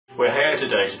We're here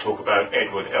today to talk about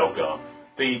Edward Elgar,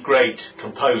 the great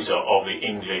composer of the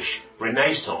English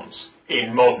Renaissance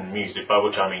in modern music, by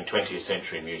which I mean 20th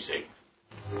century music.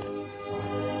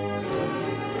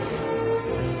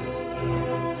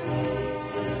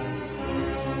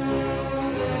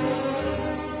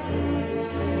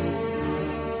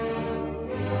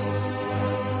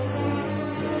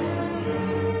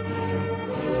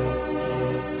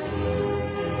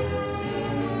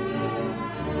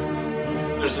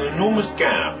 There's an enormous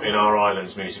gap in our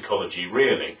island's musicology,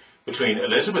 really, between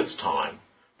Elizabeth's time,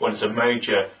 when some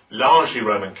major, largely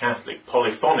Roman Catholic,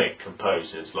 polyphonic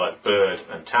composers like Byrd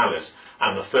and Tallis,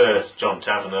 and the first, John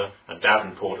Taverner and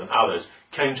Davenport and others,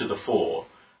 came to the fore,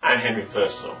 and Henry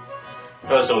Purcell.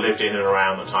 Purcell lived in and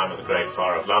around the time of the Great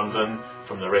Fire of London,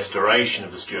 from the restoration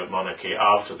of the Stuart monarchy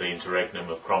after the interregnum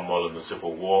of Cromwell and the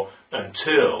Civil War,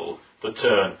 until the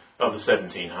turn of the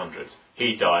 1700s.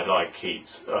 He died, like Keats,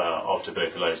 of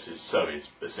tuberculosis, so is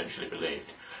essentially believed.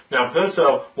 Now,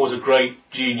 Purcell was a great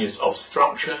genius of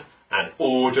structure and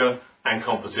order and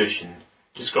composition,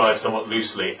 described somewhat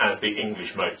loosely as the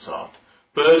English Mozart.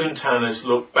 Byrd and Tallis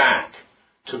looked back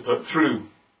to put through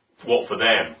what for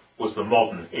them was the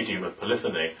modern idiom of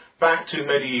polyphony, back to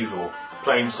medieval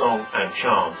plain song and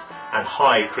chant and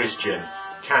high Christian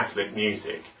Catholic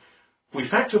music. We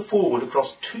factor forward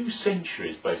across 2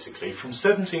 centuries, basically, from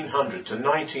 1700 to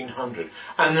 1900,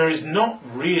 and there is not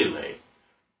really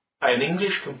an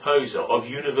English composer of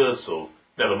universal,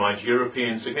 never mind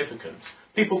European, significance.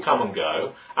 People come and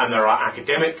go, and there are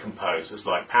academic composers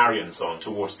like Parry and so on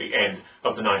towards the end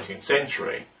of the 19th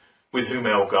century, with whom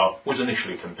Elgar was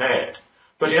initially compared.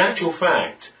 But in actual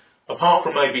fact, apart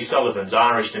from maybe Sullivan's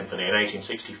Irish Symphony in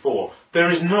 1864,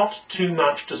 there is not too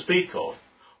much to speak of.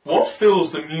 What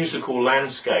fills the musical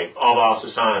landscape of our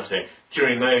society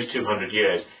during those 200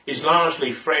 years is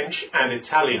largely French and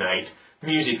Italianate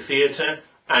music theatre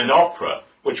and opera,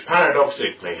 which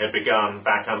paradoxically had begun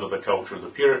back under the culture of the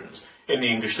Puritans in the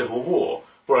English Civil War,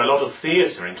 where a lot of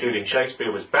theatre, including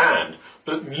Shakespeare, was banned,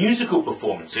 but musical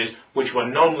performances, which were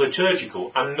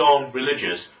non-liturgical and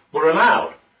non-religious, were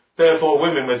allowed. Therefore,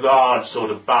 women with large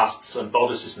sort of busts and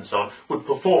bodices and so on would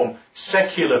perform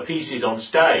secular pieces on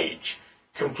stage,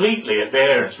 completely at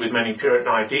variance with many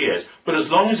Puritan ideas, but as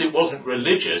long as it wasn't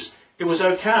religious, it was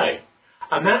okay.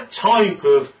 And that type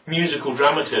of musical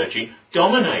dramaturgy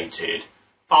dominated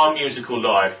our musical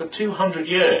life for 200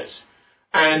 years.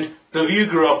 And the view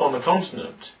grew up on the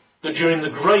continent that during the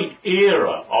great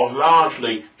era of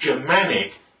largely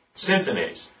Germanic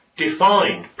symphonies,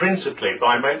 defined principally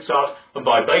by Mozart and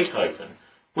by Beethoven,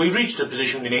 we reached a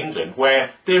position in England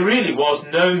where there really was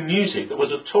no music that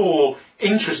was at all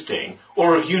interesting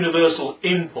or of universal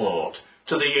import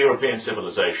to the European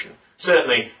civilization.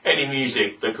 Certainly any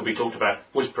music that could be talked about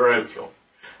was parochial.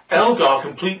 Elgar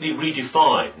completely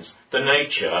redefines the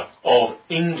nature of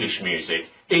English music,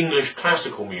 English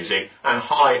classical music and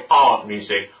high art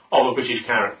music of a British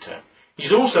character.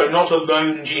 He's also not a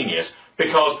lone genius,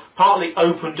 because partly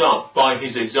opened up by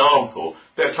his example,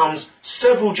 there comes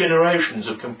several generations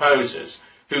of composers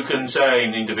who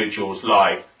contain individuals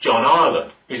like John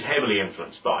Ireland, who's heavily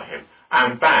influenced by him,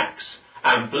 and Bax,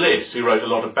 and Bliss, who wrote a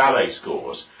lot of ballet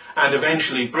scores, and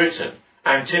eventually Britten,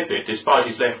 and Tippett, despite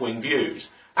his left-wing views,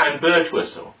 and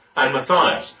Birtwistle, and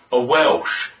Matthias, a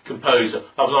Welsh composer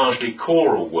of largely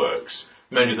choral works,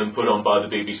 many of them put on by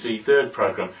the BBC Third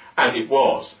programme, as it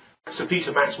was. Sir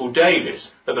Peter Maxwell Davies,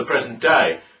 at the present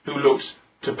day, who looks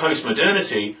to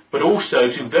postmodernity, but also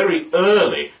to very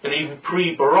early and even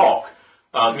pre-Baroque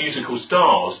musical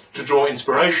styles to draw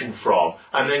inspiration from,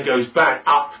 and then goes back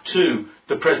up to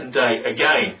the present day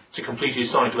again to complete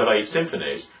his cycle of 8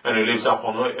 symphonies, and who lives up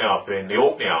in the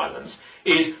Orkney Islands,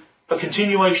 is a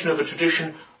continuation of a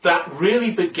tradition that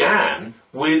really began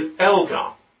with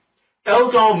Elgar.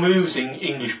 Elgar moves in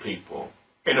English people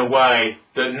in a way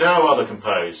that no other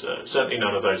composer, certainly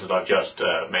none of those that I've just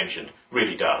mentioned,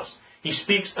 really does. He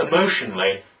speaks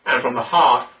emotionally and from the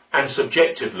heart and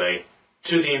subjectively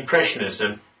to the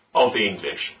impressionism of the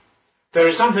English. There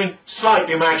is something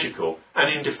slightly magical and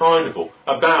indefinable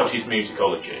about his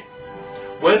musicology.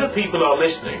 Whether people are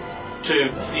listening to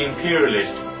the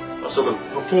imperialist sort of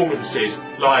performances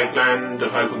like Land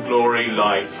of Hope and Glory,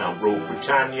 like Rule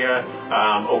Britannia,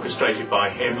 orchestrated by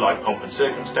him, like Pomp and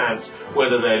Circumstance,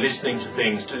 whether they're listening to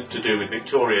things to do with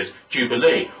Victoria's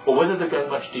Jubilee, or whether they're going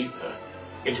much deeper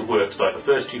into works like the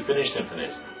first 2 finished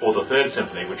symphonies, or the 3rd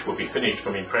symphony, which will be finished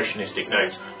from impressionistic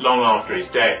notes long after his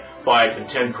death by a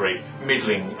contemporary,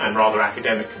 middling and rather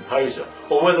academic composer,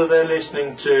 or whether they're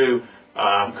listening to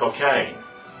Cockaigne,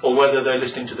 or whether they're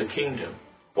listening to The Kingdom,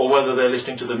 or whether they're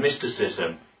listening to the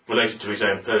mysticism related to his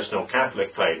own personal Catholic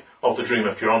faith, of the Dream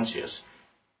of Gerontius,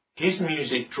 his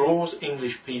music draws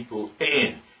English people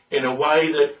in a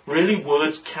way that really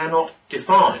words cannot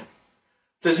define.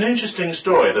 There's an interesting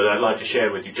story that I'd like to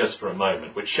share with you just for a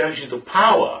moment, which shows you the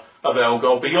power of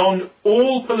Elgar beyond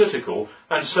all political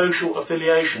and social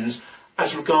affiliations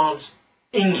as regards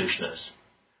Englishness.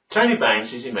 Tony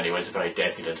Banks is in many ways a very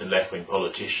decadent and left-wing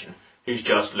politician who's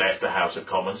just left the House of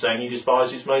Commons saying he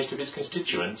despises most of his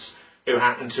constituents who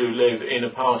happen to live in a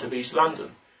part of East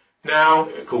London, now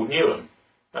called Newham.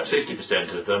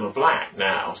 60% of them are black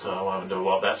now, so I wonder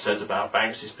what that says about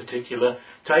Banks's particular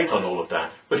take on all of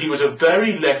that. But he was a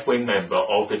very left-wing member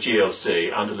of the GLC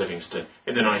under Livingston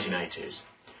in the 1980s.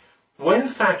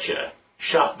 When Thatcher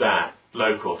shut that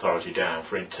local authority down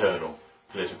for internal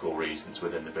political reasons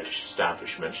within the British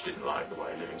establishment, she didn't like the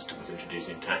way Livingston was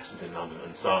introducing taxes in London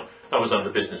and so on, I was under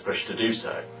business pressure to do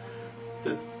so.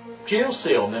 The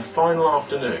GLC on their final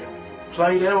afternoon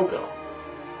played Elgar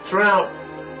throughout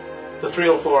the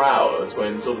 3 or 4 hours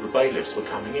when sort of the bailiffs were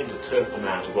coming in to turf them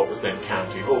out of what was then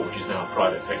County Hall, which is now a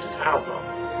private sector tower block.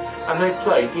 And they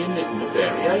played the Enigma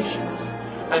variations.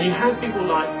 And you had people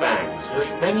like Banks, who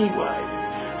in many ways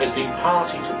has been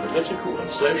party to political and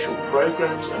social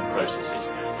programmes and processes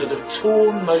that have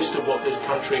torn most of what this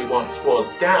country once was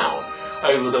down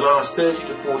over the last 30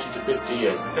 to 40 to 50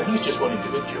 years. And he's just one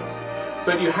individual.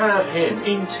 But you have him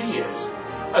in tears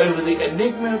over the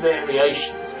Enigma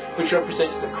variations, which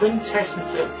represents the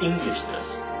quintessence of Englishness.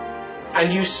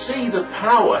 And you see the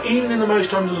power, even in the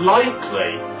most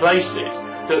unlikely places,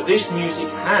 that this music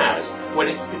has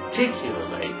when it's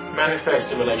particularly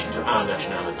manifest in relation to our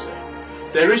nationality.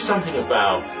 There is something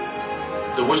about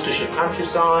the Worcestershire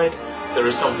countryside, there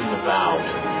is something about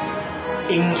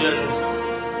England's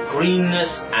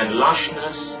greenness and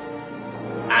lushness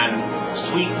and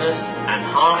sweetness and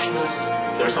harshness.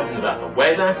 There is something about the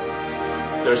weather.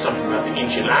 There is something about the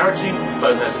insularity,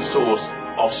 both as a source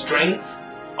of strength,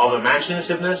 of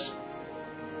imaginativeness,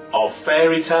 of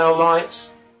fairy tale lights,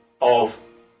 of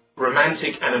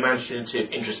romantic and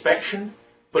imaginative introspection,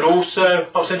 but also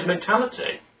of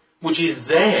sentimentality, which is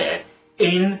there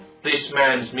in this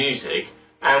man's music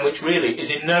and which really is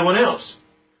in no one else.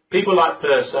 People like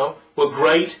Purcell were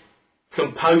great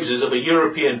composers of a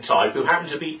European type who happen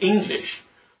to be English,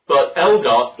 but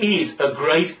Elgar is a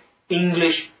great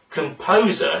English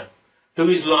composer who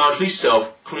is largely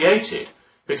self-created,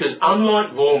 because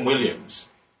unlike Vaughan Williams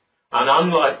and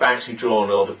unlike Banks, who draw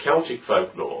on all the Celtic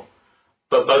folklore,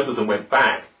 but both of them went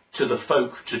back to the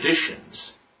folk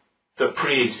traditions that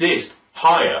pre-exist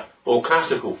higher or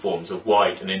classical forms of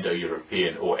white and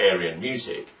Indo-European or Aryan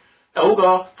music,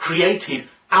 Elgar created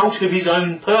out of his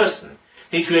own person.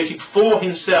 He created for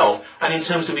himself and in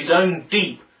terms of his own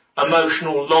deep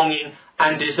emotional longing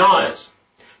and desires.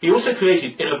 He also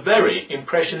created in a very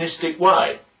impressionistic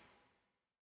way.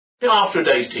 After a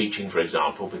day's teaching, for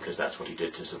example, because that's what he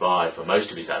did to survive for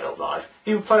most of his adult life,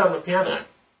 he would play on the piano.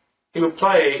 He would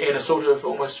play in a sort of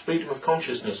almost freedom of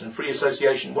consciousness and free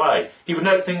association way. He would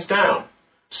note things down.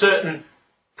 Certain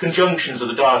conjunctions of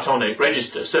the diatonic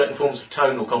register, certain forms of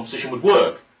tonal composition would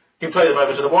work. He'd play them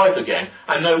over to the wife again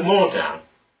and note more down.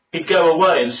 He'd go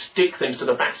away and stick things to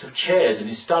the backs of chairs in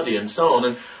his study and so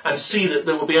on, and see that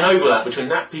there would be an overlap between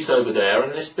that piece over there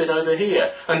and this bit over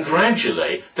here. And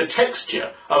gradually, the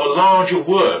texture of a larger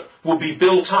work would be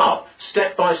built up,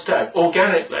 step by step,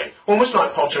 organically, almost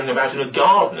like pottering about in a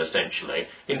garden, essentially,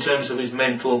 in terms of his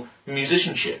mental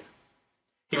musicianship.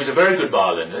 He was a very good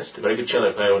violinist, a very good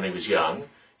cello player when he was young.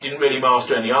 He didn't really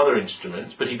master any other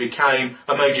instruments, but he became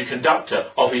a major conductor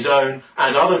of his own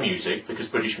and other music, because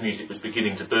British music was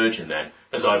beginning to burgeon then,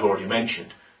 as I've already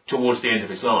mentioned, towards the end of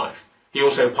his life. He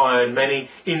also pioneered many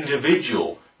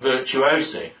individual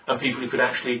virtuosi and people who could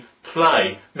actually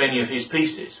play many of his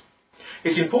pieces.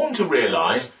 It's important to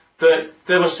realise that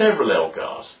there were several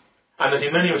Elgars, and that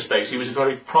in many respects he was a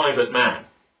very private man.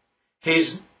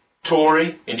 His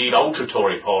Tory, indeed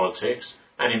ultra-Tory politics,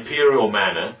 and imperial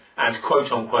manner, and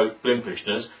quote-unquote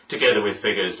blimpishness, together with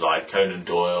figures like Conan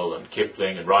Doyle and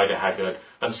Kipling and Rider Haggard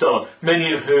and so on,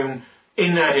 many of whom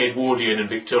in that Edwardian and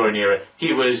Victorian era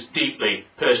he was deeply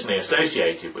personally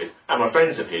associated with and were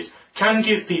friends of his, can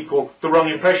give people the wrong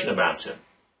impression about him.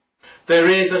 There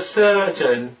is a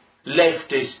certain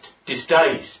leftist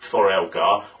distaste for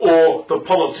Elgar, or the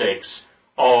politics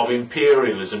of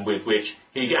imperialism with which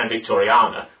he, and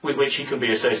Victoriana, with which he can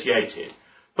be associated.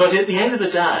 But at the end of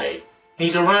the day,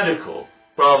 he's a radical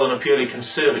rather than a purely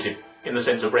conservative in the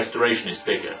sense of restorationist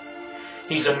figure.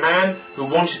 He's a man who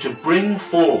wanted to bring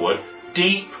forward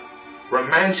deep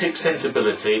romantic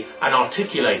sensibility and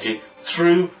articulate it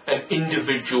through an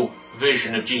individual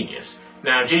vision of genius.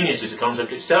 Now, genius is a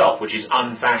concept itself, which is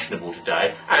unfashionable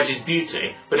today, as is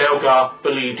beauty, but Elgar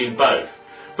believed in both.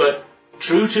 But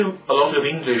true to a lot of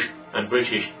English and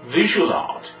British visual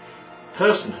art,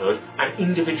 personhood and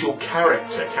individual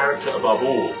character above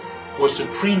all, was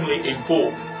supremely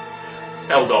important.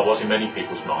 Elgar was, in many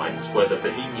people's minds, whether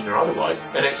Bohemian or otherwise,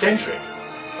 an eccentric.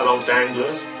 Amongst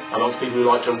anglers, amongst people who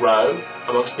like to row,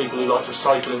 amongst people who like to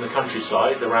cycle in the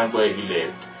countryside around where he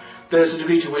lived, there's a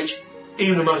degree to which,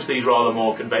 even amongst these rather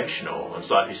more conventional and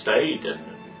slightly staid and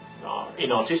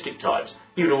inartistic types,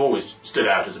 he would have always stood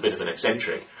out as a bit of an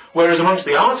eccentric. Whereas amongst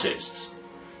the artists,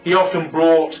 he often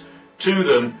brought to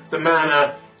them the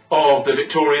manner of the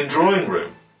Victorian drawing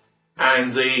room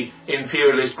and the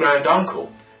imperialist grand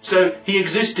uncle. So he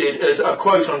existed as a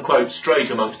quote-unquote straight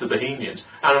amongst the Bohemians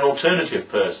and an alternative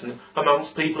person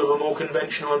amongst people of a more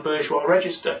conventional and bourgeois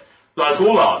register. Like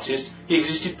all artists, he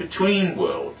existed between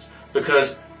worlds,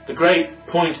 because the great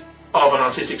point of an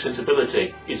artistic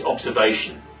sensibility is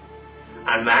observation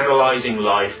and analysing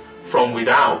life from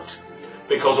without.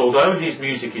 Because although his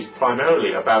music is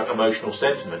primarily about emotional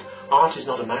sentiment, art is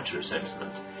not a matter of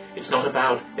sentiment. It's not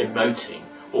about emoting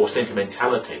or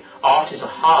sentimentality. Art is a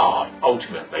hard,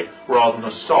 ultimately, rather than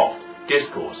a soft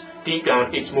discourse. Deep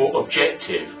down, it's more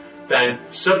objective than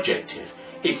subjective.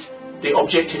 It's the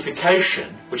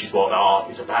objectification, which is what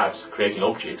art is about, creating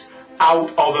objects, out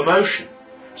of emotion.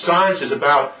 Science is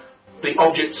about the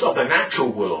objects of the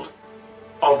natural world,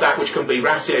 of that which can be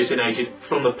ratiocinated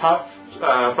from the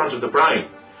front of the brain,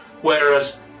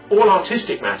 whereas all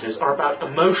artistic matters are about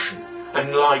emotion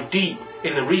and lie deep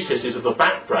in the recesses of the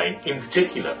back brain in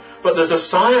particular. But there's a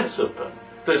science of them,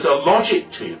 there's a logic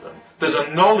to them, there's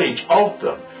a knowledge of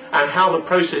them, and how the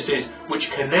processes which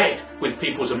connect with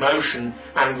people's emotion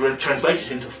and translate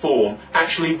it into form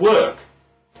actually work.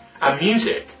 And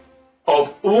music, of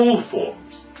all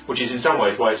forms, which is in some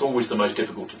ways why it's always the most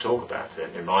difficult to talk about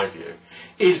it, in my view,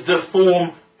 is the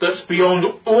form that's beyond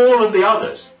all of the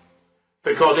others,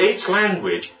 because its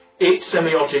language, its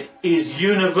semiotic, is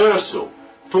universal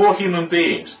for human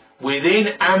beings, within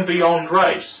and beyond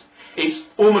race. It's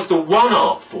almost the one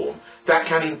art form that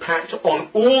can impact on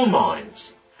all minds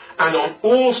and on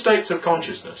all states of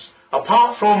consciousness.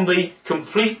 Apart from the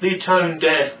completely tone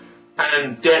deaf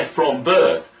and deaf from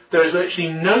birth, there is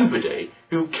virtually nobody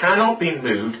who cannot be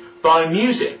moved by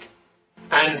music.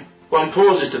 And one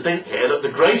pauses to think here that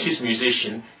the greatest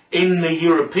musician in the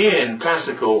European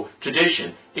classical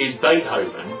tradition is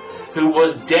Beethoven, who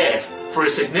was deaf for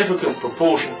a significant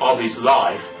proportion of his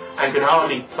life and could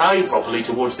hardly play properly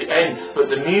towards the end, but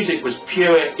the music was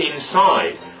pure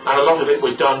inside, and a lot of it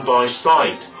was done by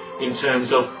sight in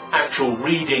terms of actual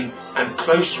reading and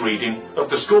close reading of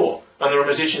the score. And there are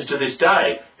musicians to this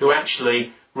day who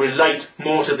actually relate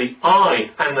more to the eye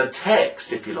and the text,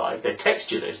 if you like, they're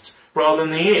textualists, rather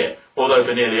than the ear, although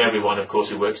for nearly everyone, of course,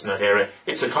 who works in that area,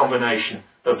 it's a combination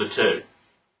of the two.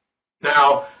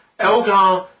 Now,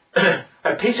 Elgar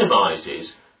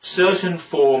epitomises certain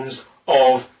forms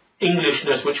of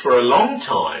Englishness which for a long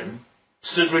time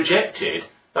stood rejected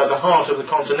at the heart of the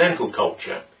continental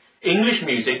culture. English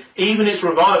music, even its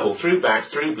revival through Bach,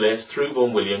 through Bliss, through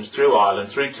Vaughan Williams, through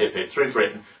Ireland, through Tippett, through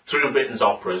Britain, through Britain's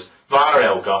operas, via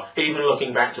Elgar, even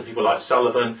looking back to people like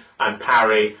Sullivan and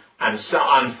Parry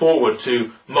and forward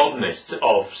to modernists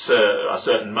of a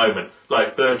certain moment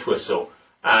like Birtwistle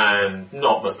and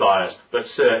not Matthias, but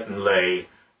certainly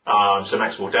Sir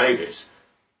Maxwell Davies.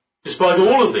 Despite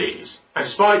all of these, and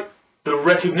despite the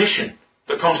recognition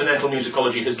that continental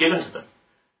musicology has given to them,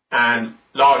 and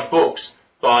large books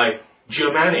by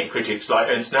Germanic critics like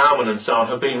Ernst Naumann and so on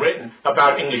have been written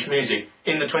about English music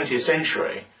in the 20th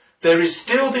century, there is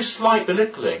still this slight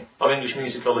belittling of English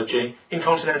musicology in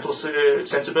continental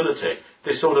sensibility.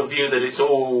 This sort of view that it's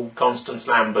all Constance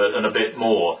Lambert and a bit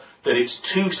more, that it's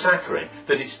too saccharine,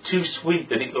 that it's too sweet,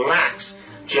 that it lacks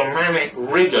Germanic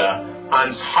rigour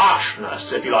and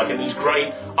harshness, if you like, in these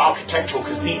great architectural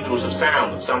cathedrals of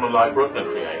sound that someone like Bruckner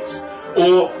creates,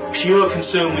 or pure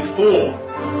concern with form,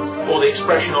 or the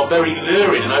expression of very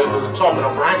lurid and over-the-top and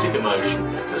operatic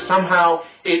emotion, that somehow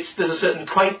there's a certain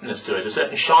quaintness to it, a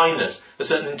certain shyness, a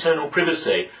certain internal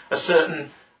privacy, a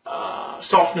certain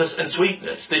softness and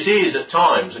sweetness. This is, at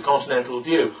times, a continental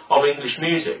view of English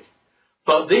music.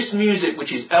 But this music,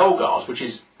 which is Elgar's, which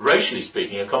is, racially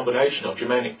speaking, a combination of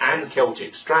Germanic and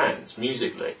Celtic strands,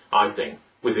 musically, I think,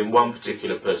 within one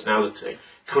particular personality,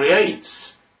 creates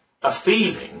a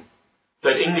feeling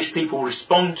that English people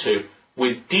respond to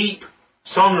with deep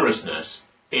sonorousness,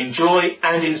 in joy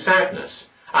and in sadness.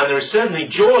 And there is certainly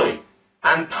joy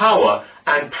and power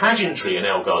and pageantry in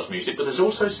Elgar's music, but there's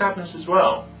also sadness as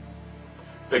well.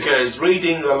 Because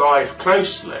reading the life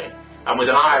closely, and with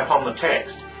an eye upon the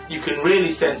text, you can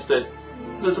really sense that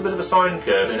there's a bit of a sine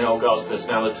curve in Elgar's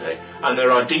personality, and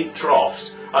there are deep troughs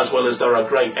as well as there are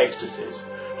great ecstasies.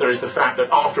 There is the fact that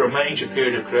after a major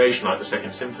period of creation like the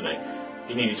Second Symphony,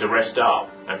 he needed to rest up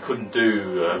and couldn't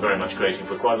do very much creating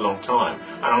for quite a long time.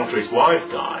 And after his wife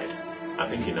died, I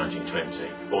think in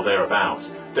 1920 or thereabouts,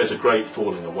 there's a great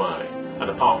falling away. And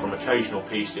apart from occasional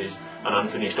pieces, an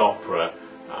unfinished opera,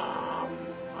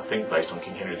 I think based on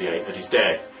King Henry VIII at his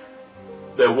death,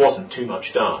 there wasn't too much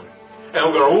done.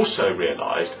 Elgar also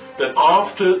realised that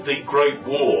after the Great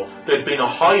War, there'd been a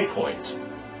high point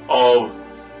of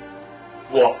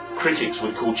what critics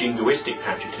would call jingoistic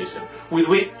patriotism, with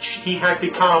which he had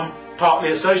become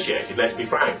partly associated, let's be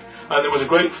frank. And there was a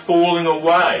great falling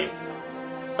away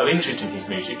of interest in his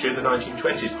music during the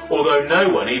 1920s, although no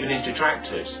one, even his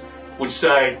detractors, would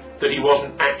say that he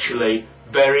wasn't actually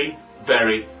very,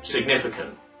 very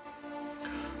significant.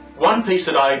 One piece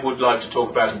that I would like to talk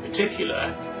about in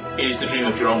particular is The Dream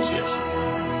of Gerontius.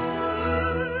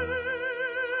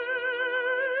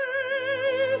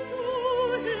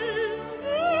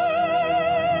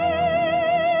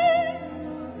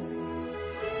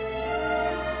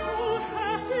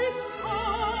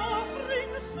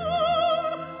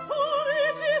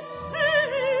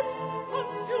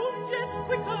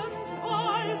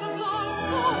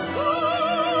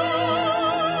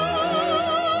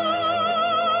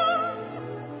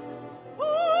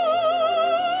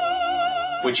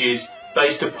 Which is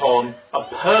based upon a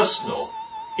personal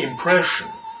impression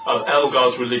of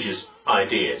Elgar's religious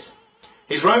ideas.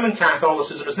 His Roman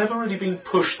Catholicism has never really been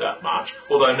pushed that much,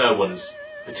 although no one's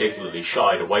particularly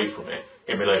shied away from it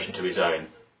in relation to his own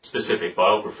specific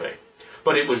biography.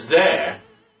 But it was there,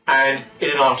 and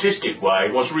in an artistic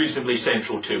way was reasonably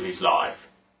central to his life.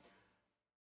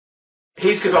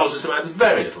 His Catholicism had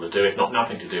very little to do, if not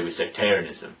nothing to do, with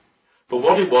sectarianism. But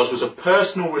what it was a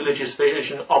personal religious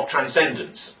vision of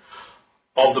transcendence,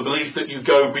 of the belief that you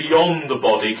go beyond the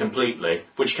body completely,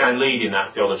 which can lead in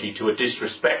that theology to a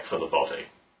disrespect for the body.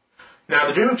 Now,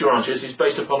 The Dream of Gerontius is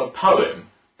based upon a poem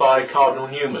by Cardinal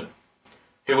Newman,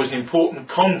 who was an important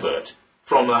convert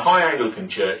from the High Anglican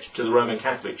Church to the Roman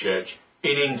Catholic Church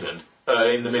in England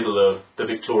in the middle of the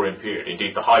Victorian period,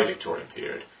 indeed the High Victorian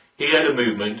period. He led a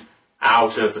movement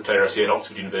out of the clerisy at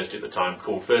Oxford University at the time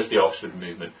called first the Oxford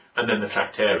Movement and then the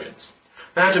Tractarians.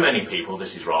 Now, to many people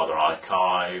this is rather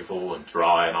archival and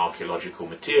dry and archaeological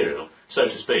material, so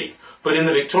to speak, but in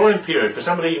the Victorian period, for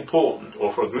somebody important,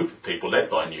 or for a group of people led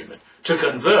by Newman, to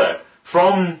convert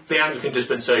from the Anglican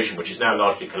dispensation, which is now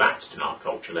largely collapsed in our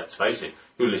culture, let's face it,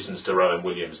 who listens to Rowan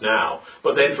Williams now,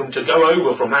 but then to go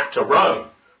over from that to Rome,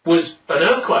 was an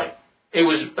earthquake. It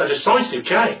was a decisive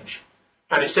change.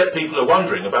 And it set people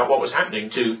wondering about what was happening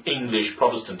to English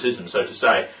Protestantism, so to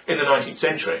say, in the 19th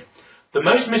century. The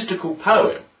most mystical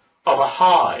poem of a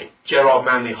high Gerard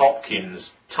Manley Hopkins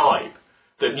type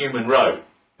that Newman wrote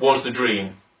was The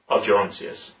Dream of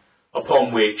Gerontius,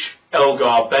 upon which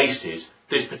Elgar bases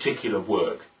this particular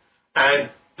work.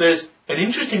 And there's an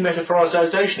interesting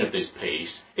metaphorisation of this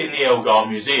piece in the Elgar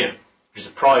Museum, which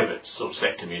is a private sort of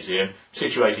sector museum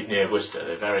situated near Worcester.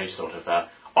 They're very sort of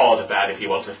odd about if you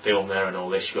want to film there and all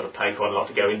this, you've got to pay quite a lot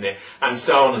to go in there, and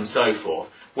so on and so forth.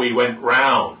 We went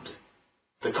round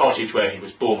the cottage where he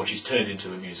was born, which is turned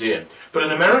into a museum. But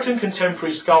an American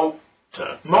contemporary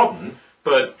sculptor, modern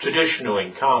but traditional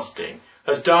in casting,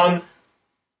 has done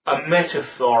a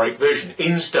metaphoric vision,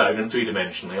 in stone and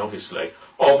three-dimensionally obviously,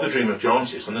 of the Dream of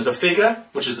Gerontius. And there's a figure,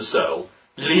 which is the soul,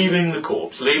 leaving the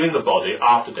corpse, leaving the body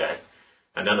after death,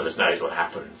 and none of us knows what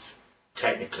happens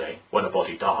technically when a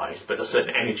body dies, but a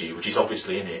certain energy which is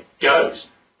obviously in it goes,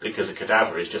 because a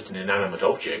cadaver is just an inanimate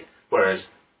object, whereas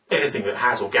anything that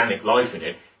has organic life in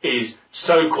it is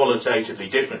so qualitatively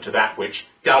different to that which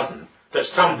doesn't, that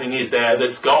something is there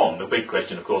that's gone. The big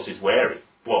question, of course, is where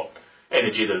what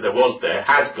energy that there was there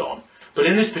has gone. But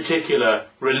in this particular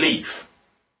relief,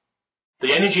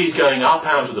 the energy is going up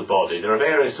out of the body. There are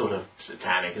various sort of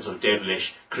satanic and sort of devilish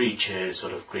creatures,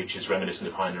 reminiscent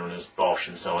of Heinrich Bosch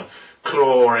and so on,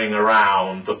 clawing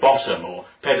around the bottom or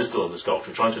pedestal of the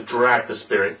sculpture, trying to drag the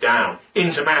spirit down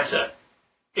into matter,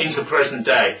 into present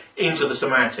day, into the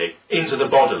somatic, into the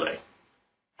bodily.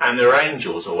 And there are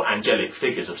angels or angelic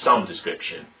figures of some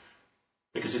description,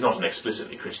 because it's not an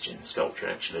explicitly Christian sculpture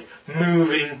actually,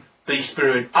 moving the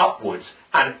spirit upwards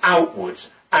and outwards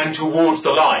and towards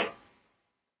the light.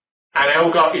 And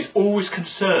Elgar is always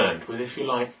concerned with, if you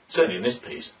like, certainly in this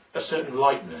piece, a certain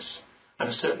lightness and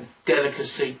a certain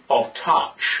delicacy of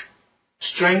touch.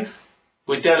 Strength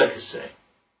with delicacy.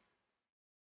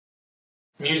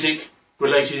 Music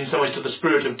related in some ways to the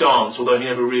spirit of dance, although he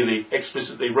never really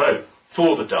explicitly wrote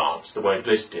for the dance, the way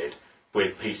Bliss did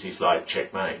with pieces like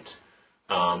Checkmate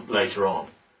later on.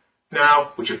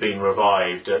 Now, which have been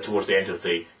revived towards the end of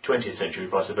the 20th century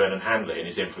by Sir Vernon Handley and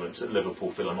his influence at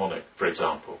Liverpool Philharmonic, for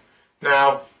example.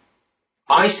 Now,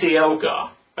 I see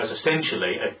Elgar as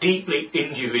essentially a deeply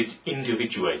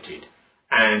individuated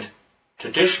and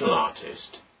traditional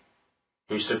artist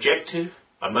who's subjective,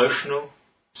 emotional,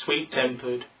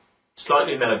 sweet-tempered,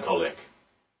 slightly melancholic,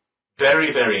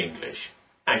 very, very English,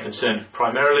 and concerned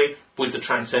primarily with the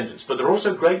transcendence. But there are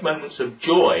also great moments of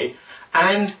joy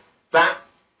and that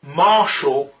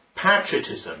martial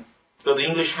patriotism that the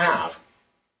English have,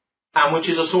 and which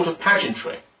is a sort of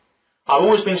pageantry. I've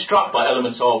always been struck by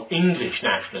elements of English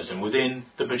nationalism within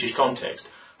the British context,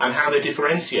 and how they're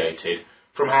differentiated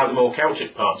from how the more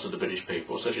Celtic parts of the British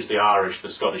people, such as the Irish,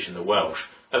 the Scottish and the Welsh,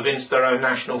 evince their own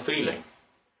national feeling.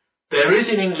 There is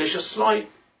in English a slight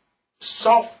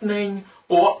softening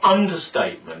or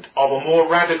understatement of a more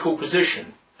radical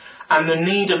position, and the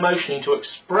need emotionally to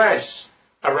express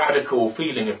a radical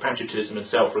feeling of patriotism and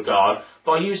self-regard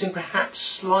by using perhaps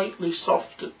slightly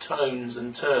softer tones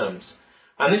and terms.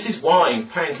 And this is why, in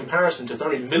comparison to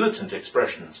very militant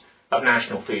expressions of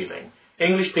national feeling,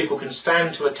 English people can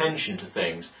stand to attention to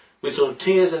things with sort of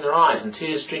tears in their eyes and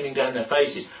tears streaming down their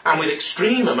faces, and with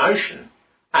extreme emotion,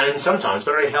 and sometimes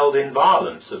very held-in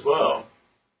violence as well,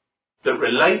 that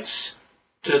relates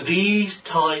to these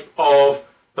type of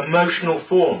emotional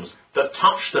forms that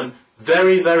touch them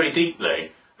very, very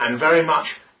deeply and very much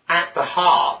at the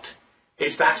heart.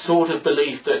 It's that sort of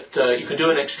belief that you can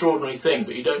do an extraordinary thing,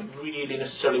 but you don't really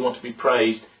necessarily want to be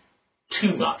praised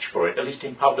too much for it, at least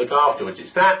in public afterwards.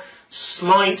 It's that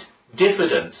slight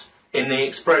diffidence in the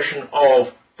expression of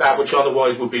that which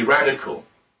otherwise would be radical,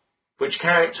 which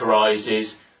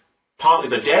characterises partly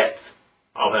the depth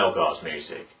of Elgar's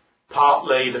music,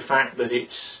 partly the fact that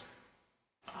it's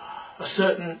a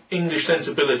certain English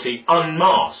sensibility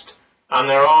unmasked. And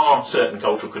there are certain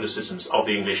cultural criticisms of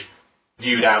the English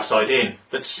viewed outside in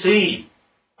that see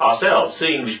ourselves,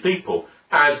 see English people,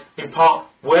 as in part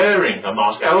wearing a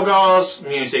mask. Elgar's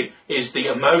music is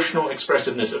the emotional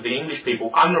expressiveness of the English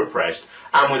people, unrepressed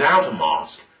and without a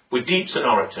mask, with deep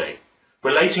sonority,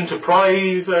 relating to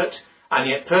private and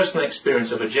yet personal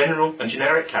experience of a general and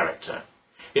generic character.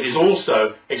 It is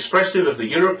also expressive of the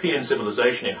European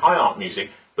civilization in high art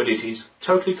music, but it is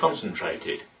totally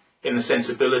concentrated in the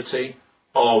sensibility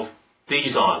of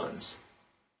these islands.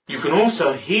 You can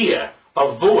also hear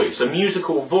a voice, a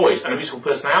musical voice and a musical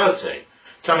personality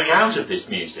coming out of this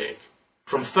music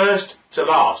from first to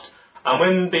last. And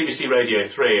when BBC Radio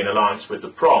 3, in alliance with the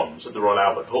Proms at the Royal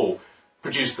Albert Hall,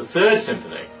 produced the Third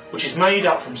Symphony, which is made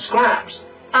up from scraps,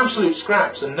 absolute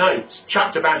scraps and notes,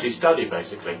 chucked about his study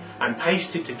basically, and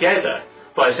pasted together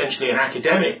by essentially an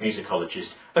academic musicologist,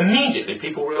 immediately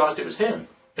people realised it was him,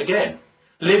 again.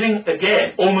 Living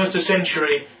again, almost a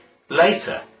century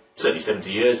later, certainly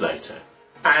 70 years later.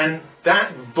 And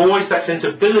that voice, that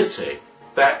sensibility,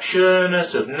 that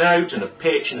sureness of note and of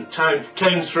pitch and of tone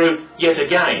came through yet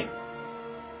again.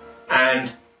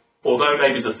 And although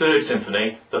maybe the Third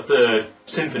Symphony, the Third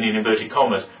Symphony in inverted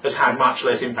commas, has had much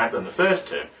less impact than the first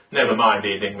two, never mind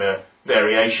the Enigma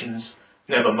variations,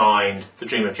 never mind the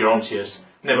Dream of Gerontius,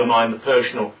 never mind the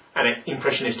personal and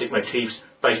impressionistic motifs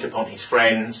based upon his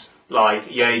friends, like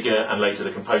Jaeger and later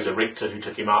the composer Richter, who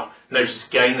took him up. Notice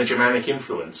again the Germanic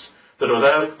influence, that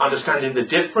although understanding the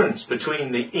difference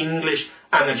between the English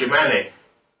and the Germanic,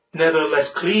 nevertheless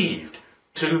cleaved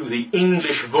to the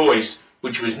English voice,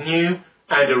 which was new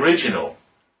and original,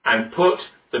 and put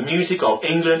the music of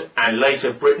England and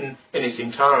later Britain in its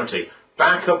entirety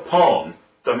back upon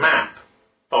the map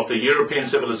of the European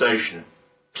civilization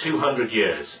 200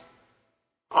 years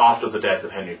after the death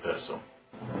of Henry Purcell.